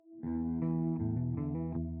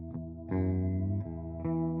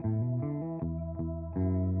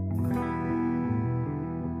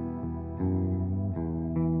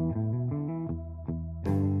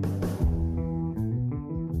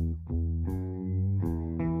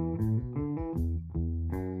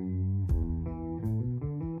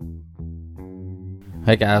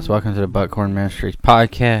Hey guys, welcome to the Buckhorn Ministries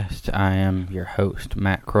podcast. I am your host,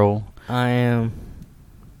 Matt Kroll. I am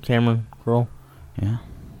Cameron Kroll. Yeah,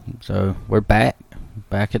 so we're back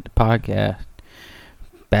at the podcast.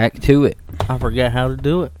 Back to it. I forgot how to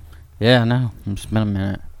do it. Yeah, I know. It's been a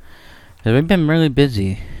minute. We've been really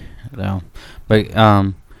busy, though. But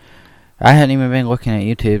I hadn't even been looking at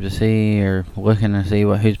YouTube to see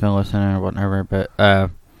who's been listening or whatever. But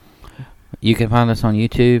you can find us on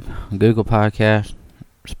YouTube, Google Podcast,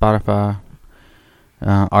 Spotify,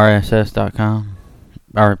 RSS.com,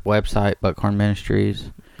 our website,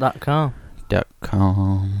 buckhornministries.com,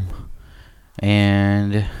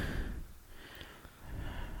 and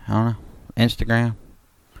I don't know, Instagram,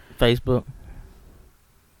 Facebook,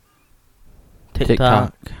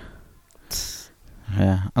 TikTok.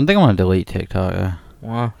 Yeah, I think I'm going to delete TikTok.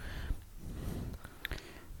 Why?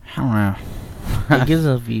 I don't know. It gives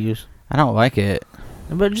us views. I don't like it.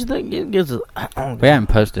 But just think it gives us... We haven't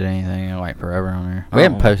posted anything in like forever on there. We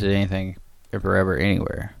haven't posted anything in forever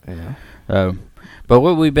anywhere. Yeah. But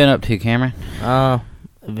what we been up to, Cameron?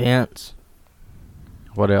 Events.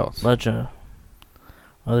 What else? Bunch of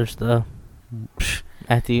other stuff.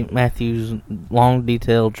 Matthew's long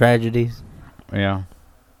detailed tragedies. Yeah.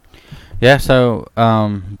 Yeah, so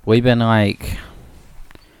we've been like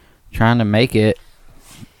trying to make it.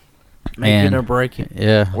 Make it or break it.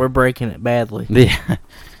 Yeah. We're breaking it badly. Yeah.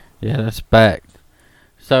 Yeah, that's back.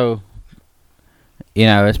 So,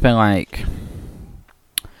 it's been like,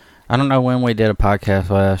 I don't know when we did a podcast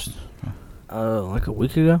last. Like a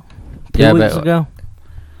week ago? 2 weeks ago?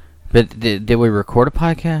 But did we record a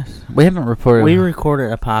podcast? We haven't recorded. We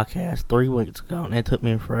recorded a podcast 3 weeks ago, and it took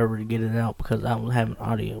me forever to get it out because I was having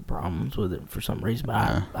audio problems with it for some reason.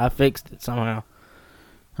 But I fixed it somehow.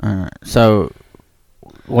 Alright, so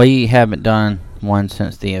we haven't done one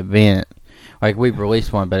since the event. Like we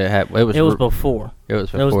released one, but it was before. It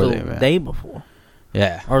was before the event. Day before.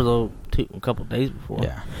 Yeah. Or a couple days before.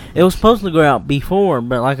 Yeah. It was supposed to go out before,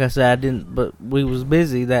 but like I said, I didn't. But we was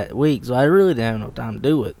busy that week, so I really didn't have no time to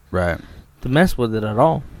do it. Right. To mess with it at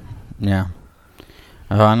all. Yeah.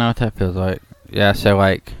 Oh, I know what that feels like. Yeah. So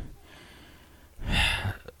like,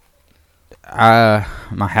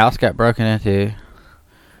 my house got broken into.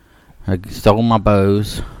 I stole my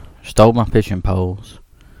bows, stole my fishing poles,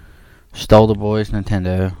 stole the boys'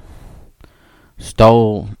 Nintendo,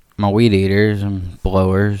 stole my weed eaters and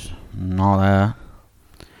blowers and all that.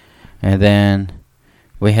 And then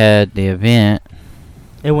we had the event.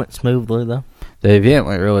 It went smoothly, though. The event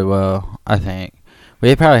went really well, I think.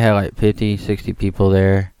 We probably had like 50, 60 people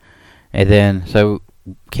there. And then, so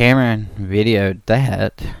Cameron videoed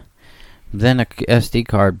that. Then a SD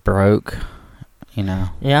card broke. Yeah,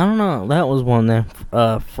 I don't know. That was one of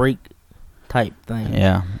them freak type things.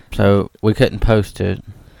 Yeah, so we couldn't post it.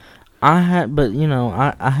 I have...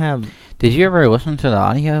 Did you ever listen to the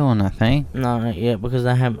audio on that thing? No, not yet, because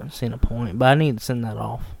I haven't seen a point. But I need to send that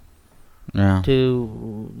off. Yeah.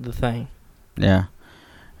 To the thing. Yeah.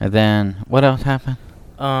 And then, what else happened?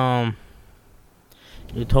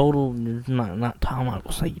 You totaled... Not Tom, I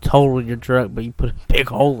will say you totaled your truck, but you put a big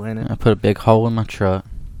hole in it. I put a big hole in my truck.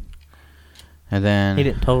 And then... He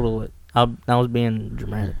didn't total it. I was being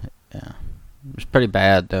dramatic. Yeah. It was pretty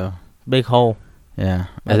bad, though. Big hole. Yeah.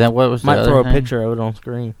 And then what was the other thing? Might throw a picture of it on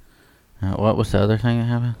screen. What was the other thing that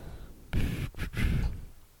happened?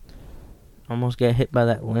 Almost got hit by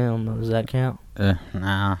that limb. Does that count?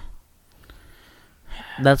 Nah.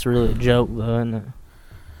 That's really a joke, though, isn't it?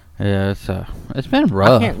 Yeah, it's been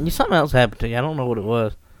rough. Something else happened to you. I don't know what it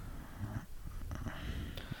was.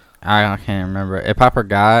 I can't remember. If I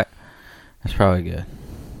forgot, that's probably good.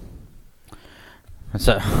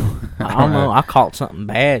 So I don't know. I caught something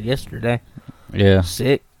bad yesterday. Yeah.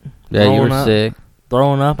 Sick. Yeah, you were sick.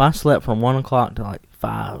 Throwing up. I slept from 1 o'clock to like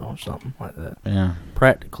 5 or something like that. Yeah.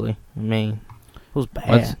 Practically. I mean, it was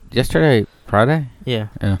bad. Yesterday, Friday? Yeah.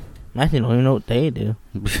 Yeah. Matthew don't even know what day to do.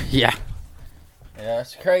 Yeah. Yeah,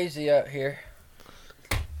 it's crazy out here.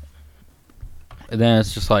 And then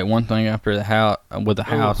it's just like one thing after the house. With the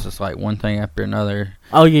house, it's like one thing after another.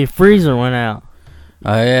 Oh, your freezer went out.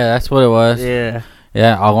 Oh, yeah, that's what it was. Yeah.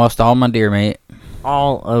 Yeah, I lost all my deer meat.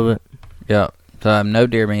 All of it. Yep. So I have no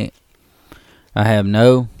deer meat. I have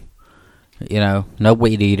no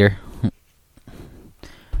weed eater.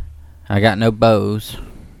 I got no bows.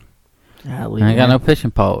 I got no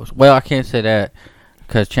fishing poles. Well, I can't say that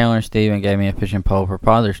because Chandler and Steven gave me a fishing pole for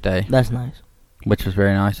Father's Day. That's nice. Which was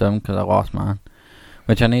very nice of them because I lost mine.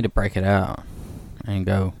 Which I need to break it out and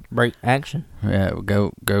go. Break action. Yeah,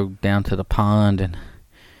 go down to the pond and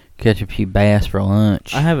catch a few bass for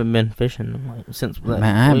lunch. I haven't been fishing since we put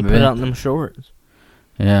out them shorts.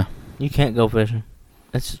 Yeah. You can't go fishing.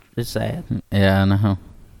 It's sad. Yeah, I know.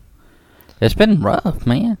 It's been rough,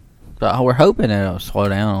 man. But we're hoping it'll slow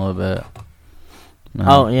down a little bit.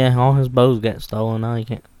 Oh, yeah, all his bows got stolen. Now he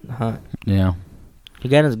can't hunt. Yeah. He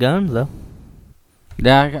got his guns, though.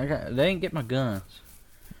 Yeah, they didn't get my guns.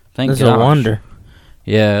 Thank That's gosh. a wonder.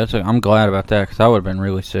 Yeah, I'm glad about that, because I would have been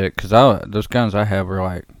really sick. Because those guns I have were,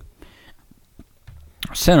 like,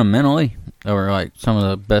 sentimentally, they were, like, some of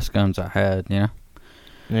the best guns I had, you know?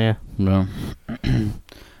 Yeah.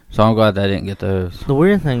 So I'm glad that I didn't get those. The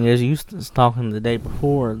weird thing is, you was talking the day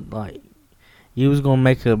before, like, you was going to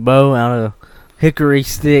make a bow out of hickory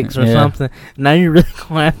sticks or something. Now you're really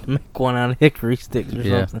going to have to make one out of hickory sticks or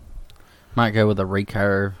something. Might go with a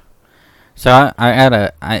recurve. So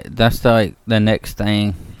that's the next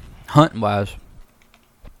thing, hunting wise,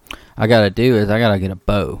 I gotta do is I gotta get a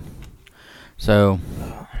bow. So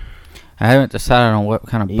I haven't decided on what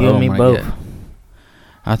kind of bow I'm gonna get.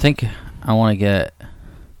 I think I want to get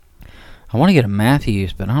a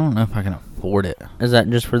Matthews, but I don't know if I can afford it. Is that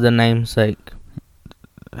just for the namesake?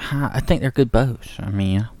 I think they're good bows. I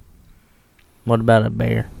mean, what about a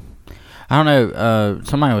bear? I don't know.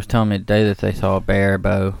 Somebody was telling me today that they saw a bear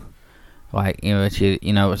bow. Like,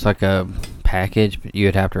 it's like a package, but you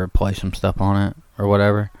would have to replace some stuff on it or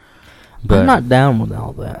whatever. But I'm not down with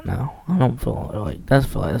all that now. I don't feel like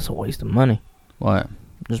that's a waste of money. What?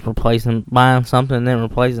 Just buying something and then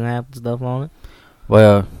replacing half the stuff on it.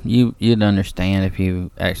 Well, you'd understand if you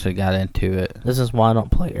actually got into it. This is why I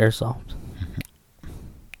don't play airsoft.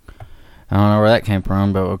 I don't know where that came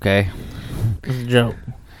from, but okay. It's a joke.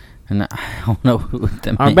 And I don't know what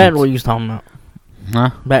that means. Back to what you was talking about.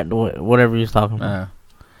 Huh? Back to whatever you was talking about.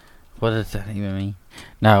 What does that even mean?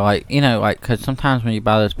 No, because sometimes when you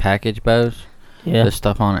buy those package bows, the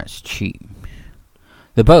stuff on it's cheap.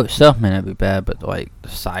 The bow itself may not be bad, but, like, the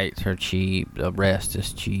sights are cheap, the rest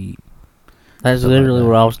is cheap. That's literally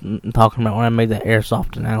what I was talking about when I made that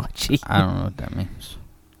airsoft analogy. I don't know what that means.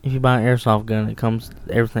 If you buy an airsoft gun,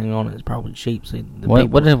 everything on it is probably cheap. So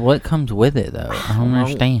what comes with it, though? I don't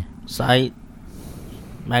understand. Sight,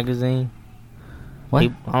 magazine. What?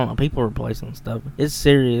 I don't know. People are replacing stuff. It's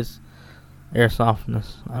serious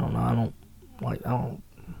airsoftness. I don't know. I don't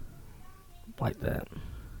like that.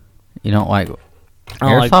 You don't like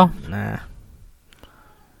airsoft? Nah.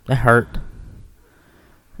 That hurt.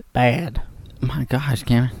 Bad. My gosh,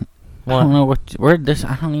 Cameron. What? I don't know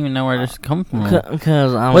I don't even know where this comes from.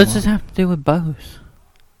 Because what does this have to do with bows?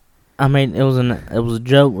 I mean, it was a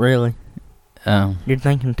joke, really. You're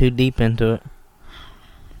thinking too deep into it.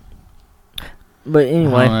 But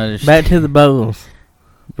anyway, back to the bows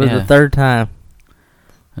for the third time.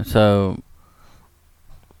 So,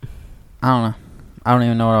 I don't know. I don't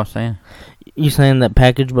even know what I was saying. You saying that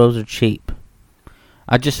package bows are cheap?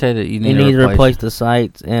 I just said that you need to replace the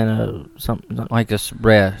sights and something like this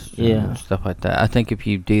rest, and stuff like that. I think if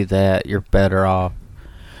you do that, you're better off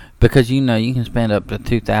because you can spend up to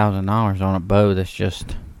 $2,000 on a bow that's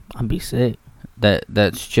just. I'd be sick.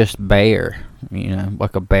 That's just bear,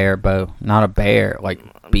 like a bear bow, not a bear like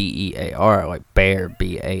BEAR, like bear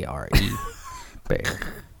BARE, bear.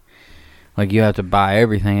 Like you have to buy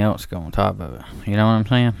everything else go on top of it. You know what I'm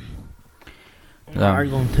saying? Are you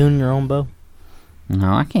gonna tune your own bow?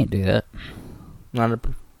 No, I can't do that. Not a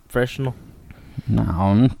professional. No,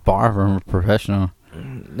 I'm far from a professional.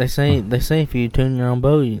 They say if you tune your own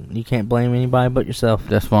bow, you can't blame anybody but yourself.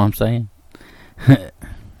 That's what I'm saying.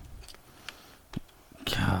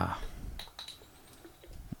 God.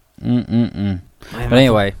 Man, but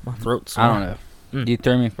anyway, my throat's I don't know. You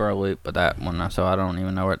threw me for a loop with that one, so I don't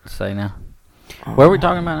even know what to say now. What are we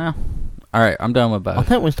talking about now? All right, I'm done with both. I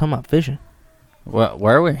think we was talking about fishing. What?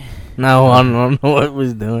 Where are we? No, I don't know what we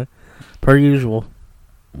was doing. Per usual.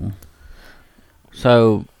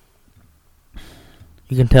 So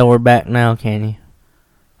you can tell we're back now, can you?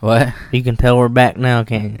 What? You can tell we're back now,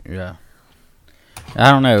 can you? Yeah.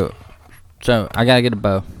 I don't know. So I gotta get a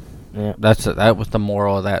bow. Yeah. That was the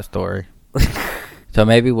moral of that story. So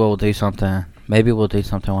maybe we'll do something. Maybe we'll do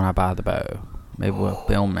something when I buy the bow. Maybe we'll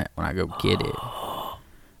film it when I go get it.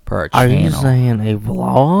 Per channel. Are you saying a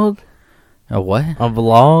vlog? A what? A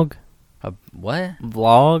vlog? A what?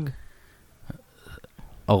 Vlog?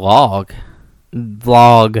 A log?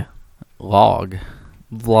 Vlog. Log.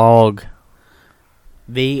 Vlog.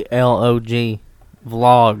 VLOG.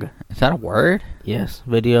 Vlog. Is that a word? Yes.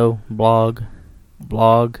 Video. Blog.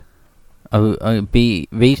 Blog.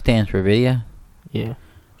 V stands for video? Yeah.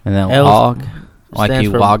 And then log? Like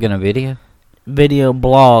you log in a video? Video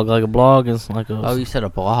blog. Like a blog is like a... Oh, you said a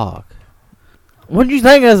blog. What did you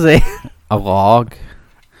think I said? A log?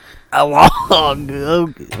 A log.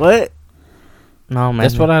 Okay. What? No, man.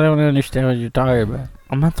 That's what I don't understand what you're talking about.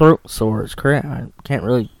 My throat sore. It's crap. I can't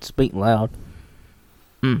really speak loud.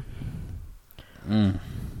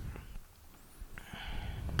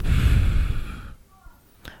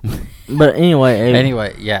 But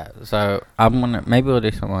anyway, yeah. So maybe we'll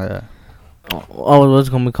do something like that. Oh, it was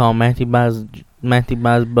gonna be called Matthew buys bow. Matthew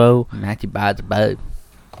buys a bow.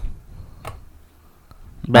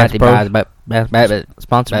 Bass Matthew Pro. buys a bow.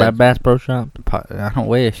 Sponsored by Bass Pro Shop. I don't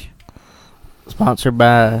wish. Sponsored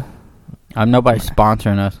by. Nobody's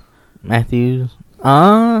sponsoring us. Matthews.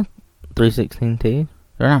 316T.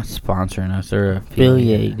 They're not sponsoring us. They're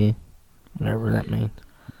Affiliated. Whatever that means.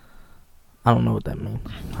 I don't know what that means.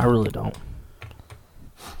 I really don't.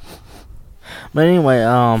 But anyway,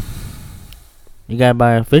 you gotta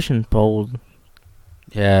buy a fishing pole.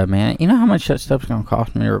 Yeah, man. You know how much that stuff's gonna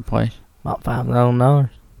cost me to replace? About $5,000.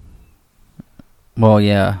 Well,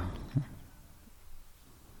 yeah.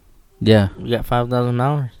 Yeah. You got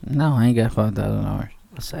 $5,000? No, I ain't got $5,000.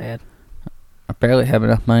 That's sad. I barely have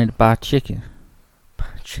enough money to buy chicken.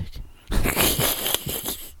 Chicken.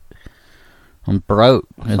 I'm broke.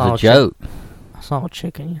 It's a joke. I saw a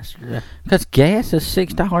chicken yesterday. Because gas is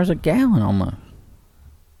 $6 a gallon almost.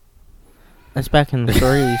 That's back in the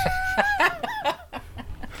 3s.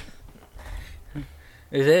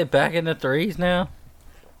 Is it back in the 3s now?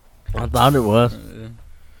 I thought it was.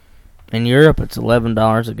 In Europe, it's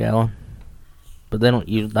 $11 a gallon. But they don't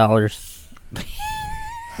use dollars.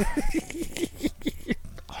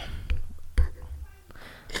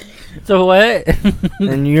 So what?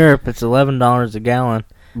 In Europe, it's $11 a gallon.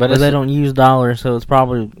 But they don't use dollars, so it's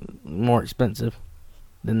probably more expensive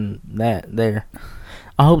than that there.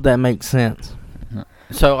 I hope that makes sense.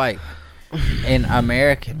 So, like, in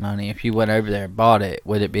American money, if you went over there and bought it,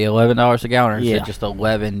 would it be $11 a gallon, or is it just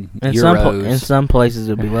 11 euros? In some places,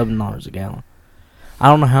 it would be $11 a gallon. I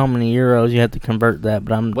don't know how many euros you have to convert that,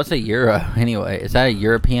 but What's a euro, anyway? Is that a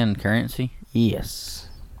European currency? Yes.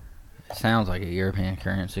 It sounds like a European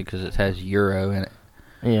currency because it has euro in it.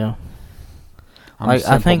 Yeah.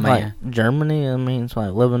 I think, like, Germany, I mean, it's like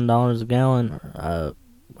 $11 a gallon. I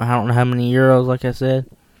don't know how many euros, like I said.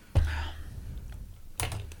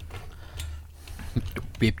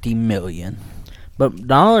 50 million. But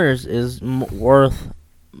dollars is worth...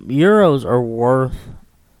 Euros are worth...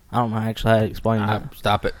 I don't know actually how to explain that.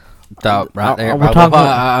 Stop it. Stop right there. We're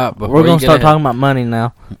going to start talking about money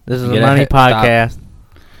now. This is a money podcast.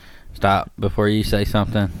 Stop before you say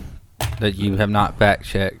something that you have not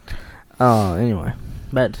fact-checked. Anyway.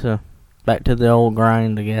 Back to the old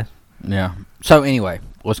grind, I guess. Yeah. So, anyway,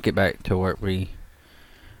 let's get back to what we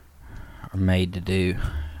are made to do.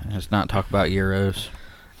 Let's not talk about euros.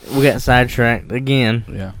 We got sidetracked again.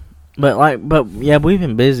 Yeah. But yeah, we've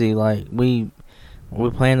been busy. Like, we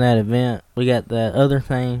planned that event. We got that other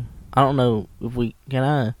thing. I don't know if we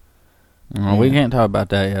can. We can't talk about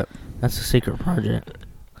that yet. That's a secret project.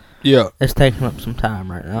 Yeah. It's taking up some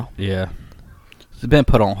time right now. Yeah. It's been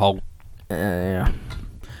put on hold. Yeah.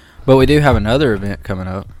 But we do have another event coming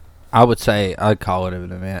up. I would say I'd call it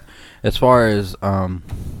an event. As far as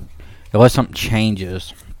unless something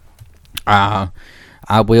changes, I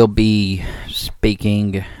will be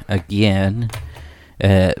speaking again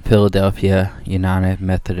at Philadelphia United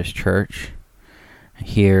Methodist Church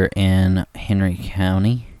here in Henry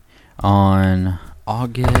County on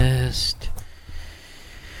August.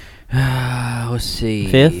 Let's see.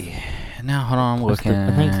 5th? No, hold on. I'm looking.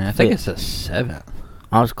 I think it's the 7th.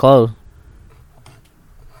 I was close.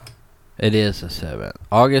 It is the 7th.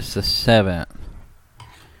 August the 7th.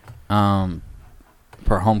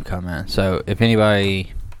 For homecoming. So if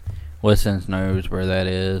anybody listens knows where that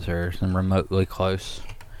is or is remotely close,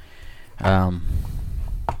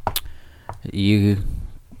 you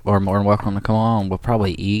are more than welcome to come on. We'll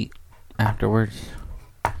probably eat afterwards.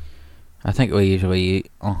 I think we usually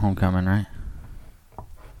eat on homecoming, right?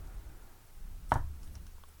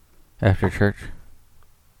 After church.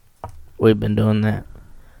 We've been doing that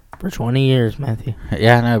for 20 years, Matthew.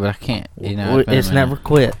 Yeah, I know, but I can't. You know, it's never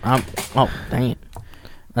quit. Dang it!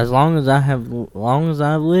 As long as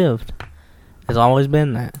I've lived, it's always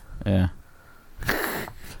been that. Yeah.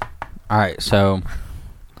 All right, so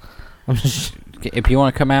if you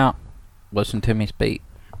want to come out, listen to me speak.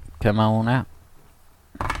 Come on out.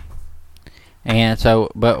 And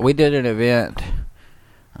so, but we did an event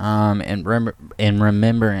in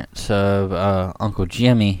remembrance of Uncle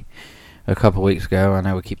Jimmy a couple weeks ago. I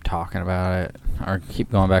know we keep talking about it, or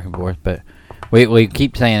keep going back and forth, but we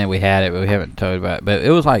keep saying that we had it, but we haven't told about it. But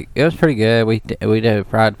it was pretty good. We did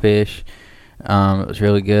fried fish. It was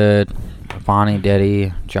really good. Bonnie,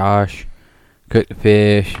 Daddy, Josh cooked the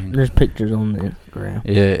fish. There's pictures on the Instagram.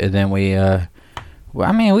 Yeah, and then we Well,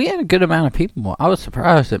 I mean, we had a good amount of people. I was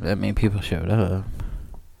surprised that many people showed up.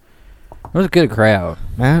 It was a good crowd.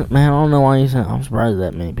 Man, I don't know why you said I'm surprised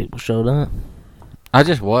that many people showed up. I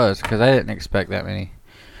just was, because I didn't expect that many.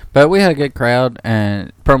 But we had a good crowd,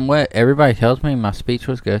 and from what everybody tells me, my speech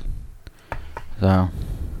was good. So.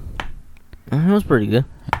 It was pretty good.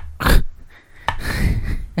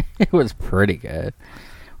 It was pretty good.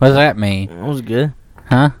 What does that mean? It was good.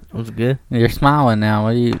 Huh? It was good. You're smiling now.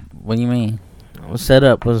 What do you mean? The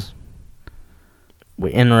setup was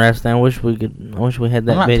interesting. I wish we had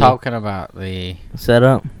that I'm not video. talking about the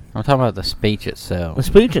Setup. I'm talking about the speech itself. The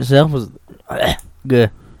speech itself was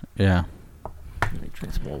good. Yeah. Let me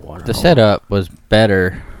drink some more water. The setup was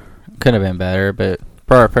better. Could have been better, but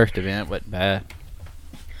for our first event, it wasn't bad.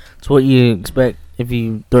 It's what you expect if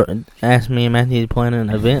you ask me and Matthew to plan an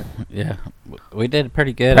event. Yeah. We did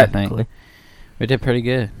pretty good, I think. We did pretty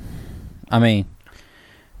good. I mean,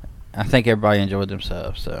 I think everybody enjoyed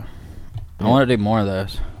themselves, so I want to do more of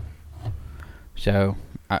those. So,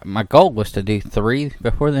 my goal was to do 3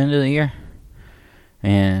 before the end of the year,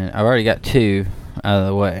 and I've already got 2 out of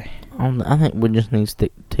the way. I think we just need to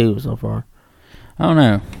stick to 2 so far. I don't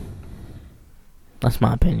know. That's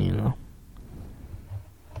my opinion, though.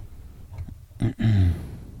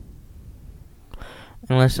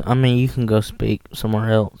 Unless, I mean, you can go speak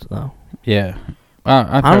somewhere else, though. Yeah.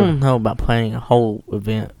 I don't know about planning a whole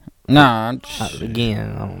event. No,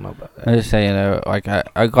 again, I don't know about that. I'm just saying, though, like,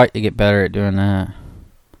 I'd like to get better at doing that.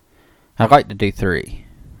 I'd like to do 3.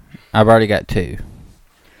 I've already got 2.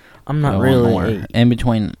 I'm not really... In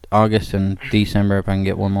between August and December, if I can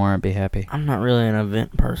get 1 more, I'd be happy. I'm not really an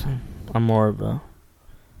event person. I'm more of a...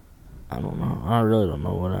 I don't know. I really don't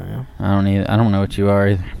know what I am. I don't know what you are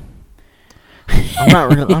either. I'm not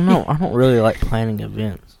really... I don't really like planning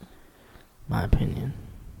events. My opinion.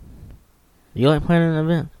 You like planning an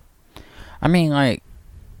event? I mean, like...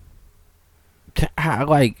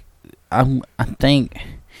 I think...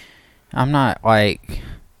 I'm not, like...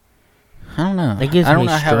 I don't know. It gives me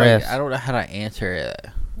stress. I don't know how to answer it.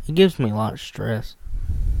 It gives me a lot of stress.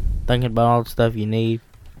 Thinking about all the stuff you need.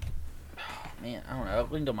 Man, I don't know.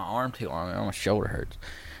 I've leaned on my arm too long. My shoulder hurts.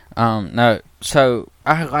 No. So,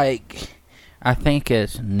 I think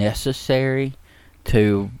it's necessary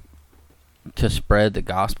to spread the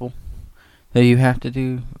gospel that you have to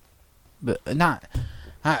do. But not...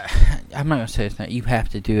 I'm not going to say it's not. You have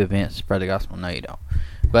to do events to spread the gospel. No, you don't.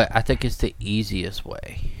 But I think it's the easiest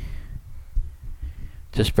way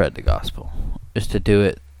to spread the gospel is to do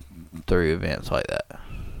it through events like that.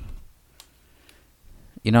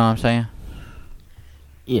 You know what I'm saying?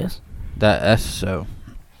 Yes. That's so.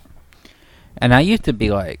 And I used to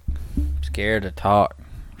be like scared to talk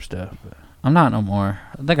stuff, but I'm not no more.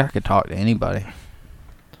 I think I could talk to anybody.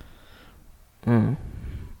 I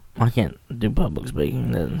can't do public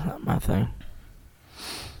speaking. That's not my thing.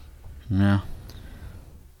 Yeah.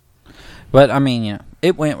 But I mean, yeah,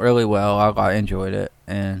 it went really well. I enjoyed it,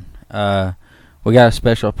 and we got a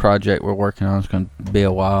special project we're working on. It's going to be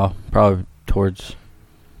a while, probably towards.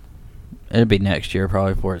 It'll be next year,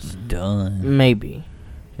 probably before it's done. Maybe.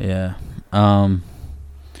 Yeah. And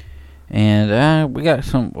we got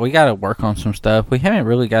to work on some stuff. We haven't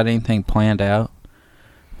really got anything planned out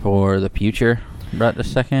for the future right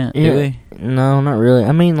this second, do we? No, not really.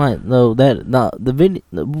 I mean, like, though, the video...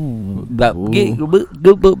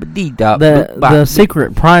 The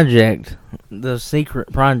secret project,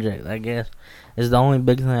 I guess, is the only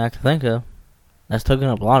big thing I can think of. That's taking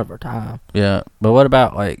up a lot of our time. Yeah, but what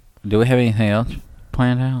about, like, do we have anything else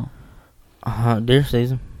planned out? Deer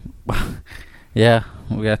season. Yeah,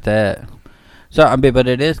 we got that. So, but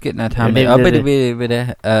it is getting that time. All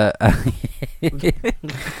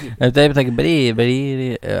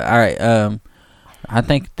right. I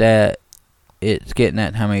think that it's getting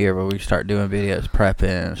that time of year where we start doing videos,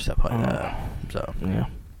 prepping and stuff like that. So yeah.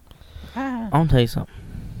 I'll tell you something.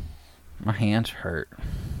 My hands hurt.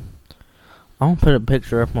 I won't put a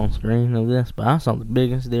picture up on screen of this, but I saw the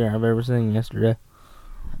biggest deer I've ever seen yesterday.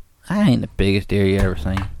 I ain't the biggest deer you ever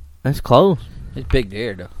seen. It's close. It's big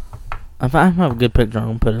deer though. If I have a good picture, I'm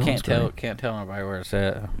gonna put it on screen. Can't tell nobody where it's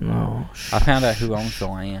at. No. I found out who owns the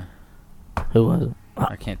land. Who was it?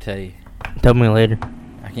 I can't tell you. Tell me later.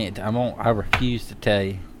 I can't. I won't. I refuse to tell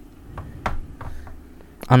you.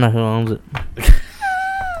 I know who owns it.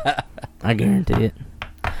 I guarantee it.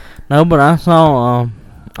 No, but I saw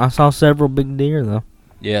several big deer though.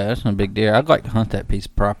 Yeah, that's a big deer. I'd like to hunt that piece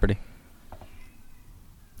of property.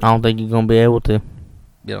 I don't think you're gonna be able to.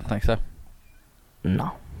 You don't think so?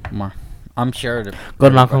 No. Come on. I'm sure to go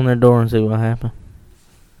knock on their door and see what happens.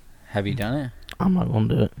 Have you done it? I'm not gonna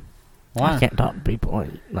do it. Why? I can't talk to people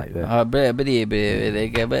like that. But they'd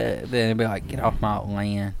be like, get off my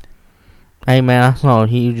land. Hey, man, I saw a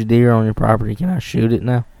huge deer on your property. Can I shoot it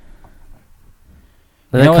now?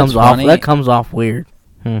 You know what's funny? That comes off weird.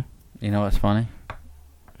 You know what's funny?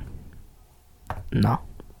 No.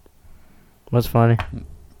 What's funny?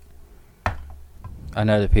 I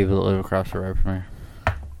know the people that live across the road from here.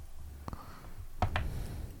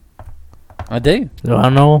 I do. Do I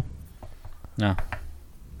know? No.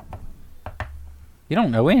 You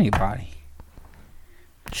don't know anybody.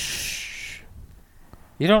 Shh.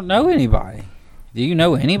 You don't know anybody. Do you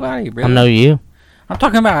know anybody, really? I know you. I'm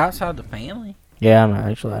talking about outside the family. Yeah, I know.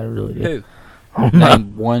 Actually, I really do. Who? I don't know.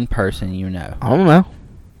 Name one person you know. I don't know.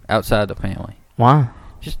 Outside the family. Why?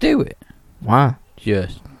 Just do it. Why?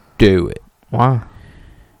 Just do it. Why?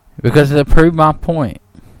 Because it'll prove my point.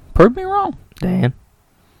 Prove me wrong. Dan.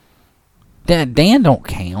 Dan don't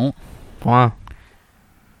count. Why?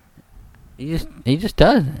 He just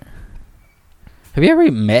doesn't. Have you ever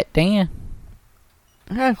even met Dan?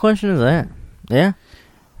 What kind of question is that? Yeah.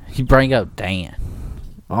 You bring up Dan.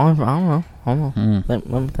 I don't know. Hold on. Hmm. Let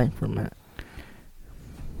me think for a minute.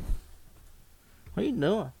 What are you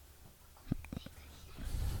doing?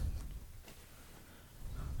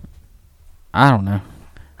 I don't know.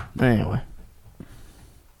 Anyway.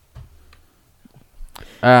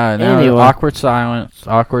 Anyway. Awkward silence.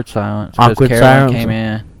 Awkward silence. 'Cause Awkward Carolyn silence. came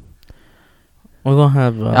in. We're going to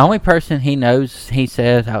have... The only person he knows, he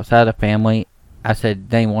says, outside of family, I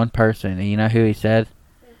said, name one person. And you know who he said?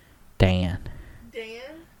 Dan.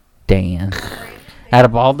 Dan. Out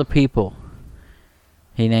of all the people,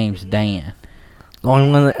 he names Dan. the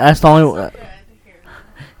only one that's the only...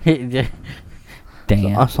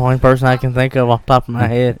 Dan. That's the only person I can think of off the top of my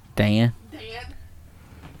head. Dan.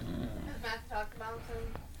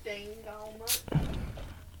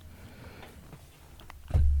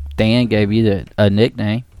 Dan gave you a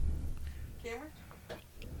nickname.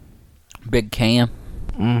 Big Cam.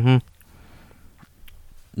 Mm-hmm.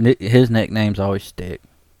 His nicknames always stick.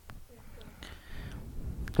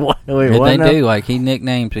 Wait, If what they now? do, like he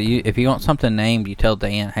nicknames you. If you want something named, you tell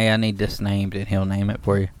Dan, "Hey, I need this named," and he'll name it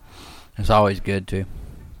for you. It's always good too.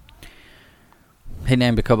 He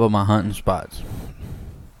named a couple of my hunting spots: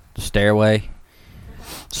 the Stairway,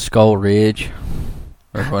 Skull Ridge,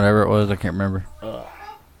 or whatever it was. I can't remember.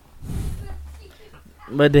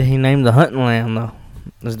 But did he name the hunting land, though?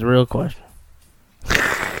 That's the real question.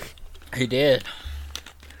 He did.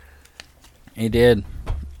 He did.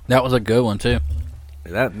 That was a good one too.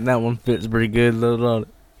 That one fits pretty good, though.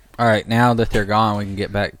 All right, now that they're gone, we can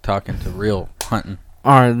get back talking to real hunting.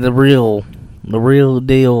 All right, the real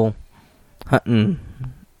deal hunting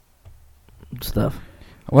stuff.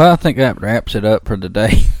 Well, I think that wraps it up for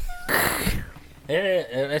today.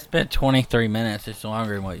 It's been 23 minutes. It's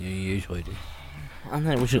longer than what you usually do. I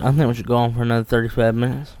think we should go on for another 35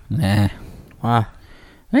 minutes. Nah. Why?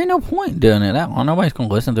 There ain't no point in doing it that long. Nobody's going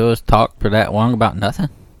to listen to us talk for that long about nothing.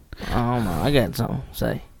 I don't know. I got something to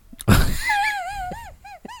say.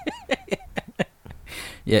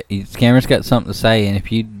 Yeah, Cameron's got something to say, and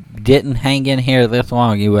if you didn't hang in here this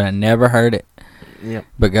long, you would have never heard it. Yep.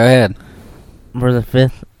 But go ahead. For the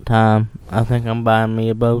 5th time, I think I'm buying me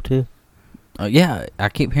a bow, too. Yeah, I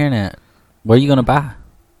keep hearing that. What are you going to buy?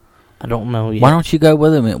 I don't know yet. Why don't you go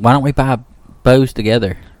with him? Why don't we buy bows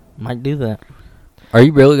together? Might do that. Are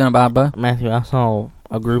you really going to buy a bow? Matthew, I saw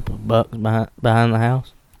a group of bucks behind the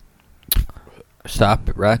house. Stop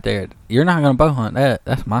it right there. You're not going to bow hunt that.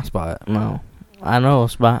 That's my spot. No. I know a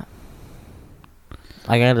spot.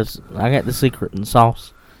 I got the secret and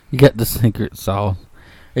sauce. You got the secret sauce.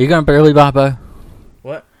 Are you going to really buy a bow?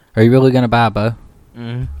 What? Are you really going to buy a bow?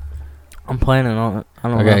 Mm-hmm. I'm planning on it. I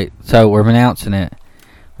don't know. Okay, so we're announcing it.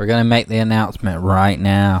 We're going to make the announcement right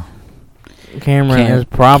now. Cameron is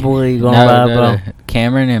probably going to buy a bow.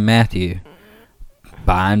 Cameron and Matthew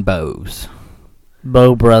buying bows.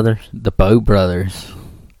 Bow Brothers. The Bow Brothers.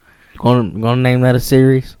 Gonna name that a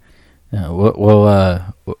series? Yeah,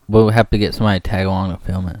 we'll have to get somebody to tag along to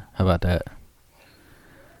film it. How about that?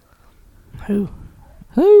 Who?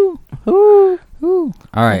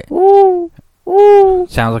 All right.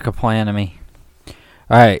 Sounds like a plan to me.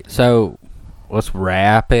 All right, so let's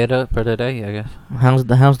wrap it up for today, I guess. How's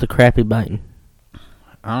the crappie biting?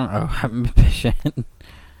 I don't know. I'm fishing.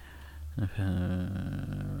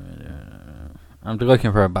 I'm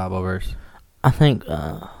looking for a Bible verse. I think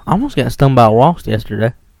I almost got stung by a wasp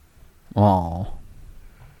yesterday. Oh.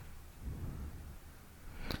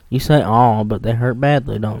 You say "aw," but they hurt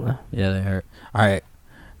badly, don't they? Yeah, they hurt. All right,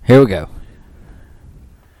 here we go.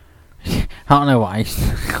 I don't know why.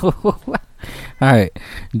 Alright.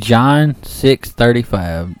 John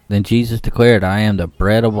 6:35. Then Jesus declared, I am the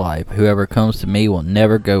bread of life. Whoever comes to me will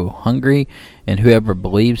never go hungry, and whoever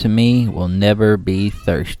believes in me will never be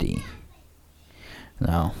thirsty.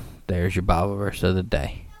 Now, there's your Bible verse of the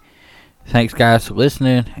day. Thanks, guys, for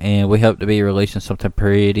listening, and we hope to be releasing something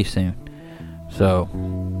pretty soon. So,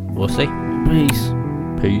 we'll see. Peace.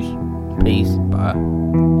 Peace. Peace.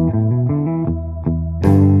 Bye.